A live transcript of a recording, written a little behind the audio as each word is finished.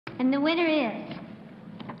And the winner is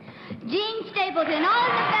Jean Stapleton, all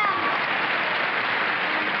in the family.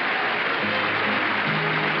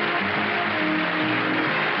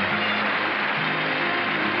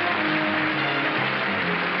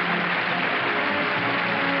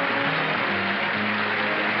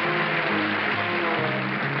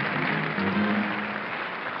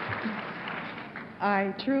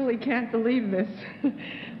 I truly can't believe this.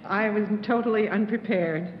 I was totally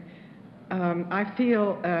unprepared. I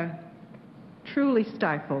feel truly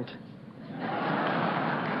stifled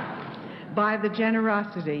by the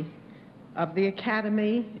generosity of the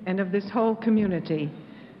Academy and of this whole community,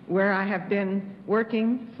 where I have been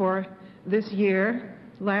working for this year.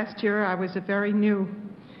 Last year I was a very new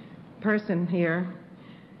person here,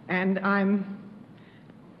 and I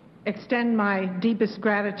extend my deepest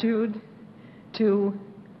gratitude to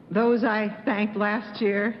those I thanked last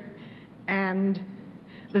year and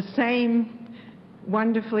the same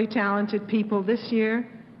wonderfully talented people this year,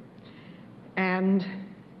 and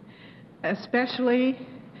especially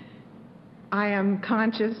I am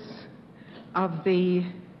conscious of the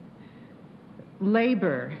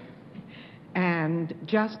labor and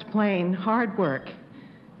just plain hard work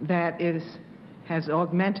that has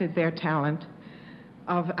augmented their talent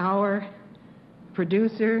of our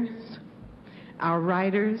producers, our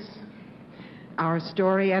writers, our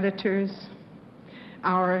story editors,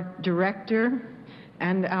 our director,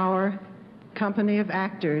 and our company of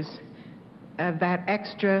actors. That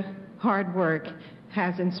extra hard work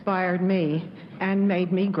has inspired me and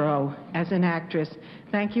made me grow as an actress.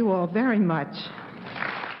 Thank you all very much.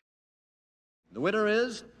 The winner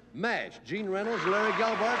is MASH, Gene Reynolds, Larry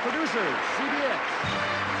Gelbart, producers,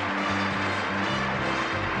 CBS.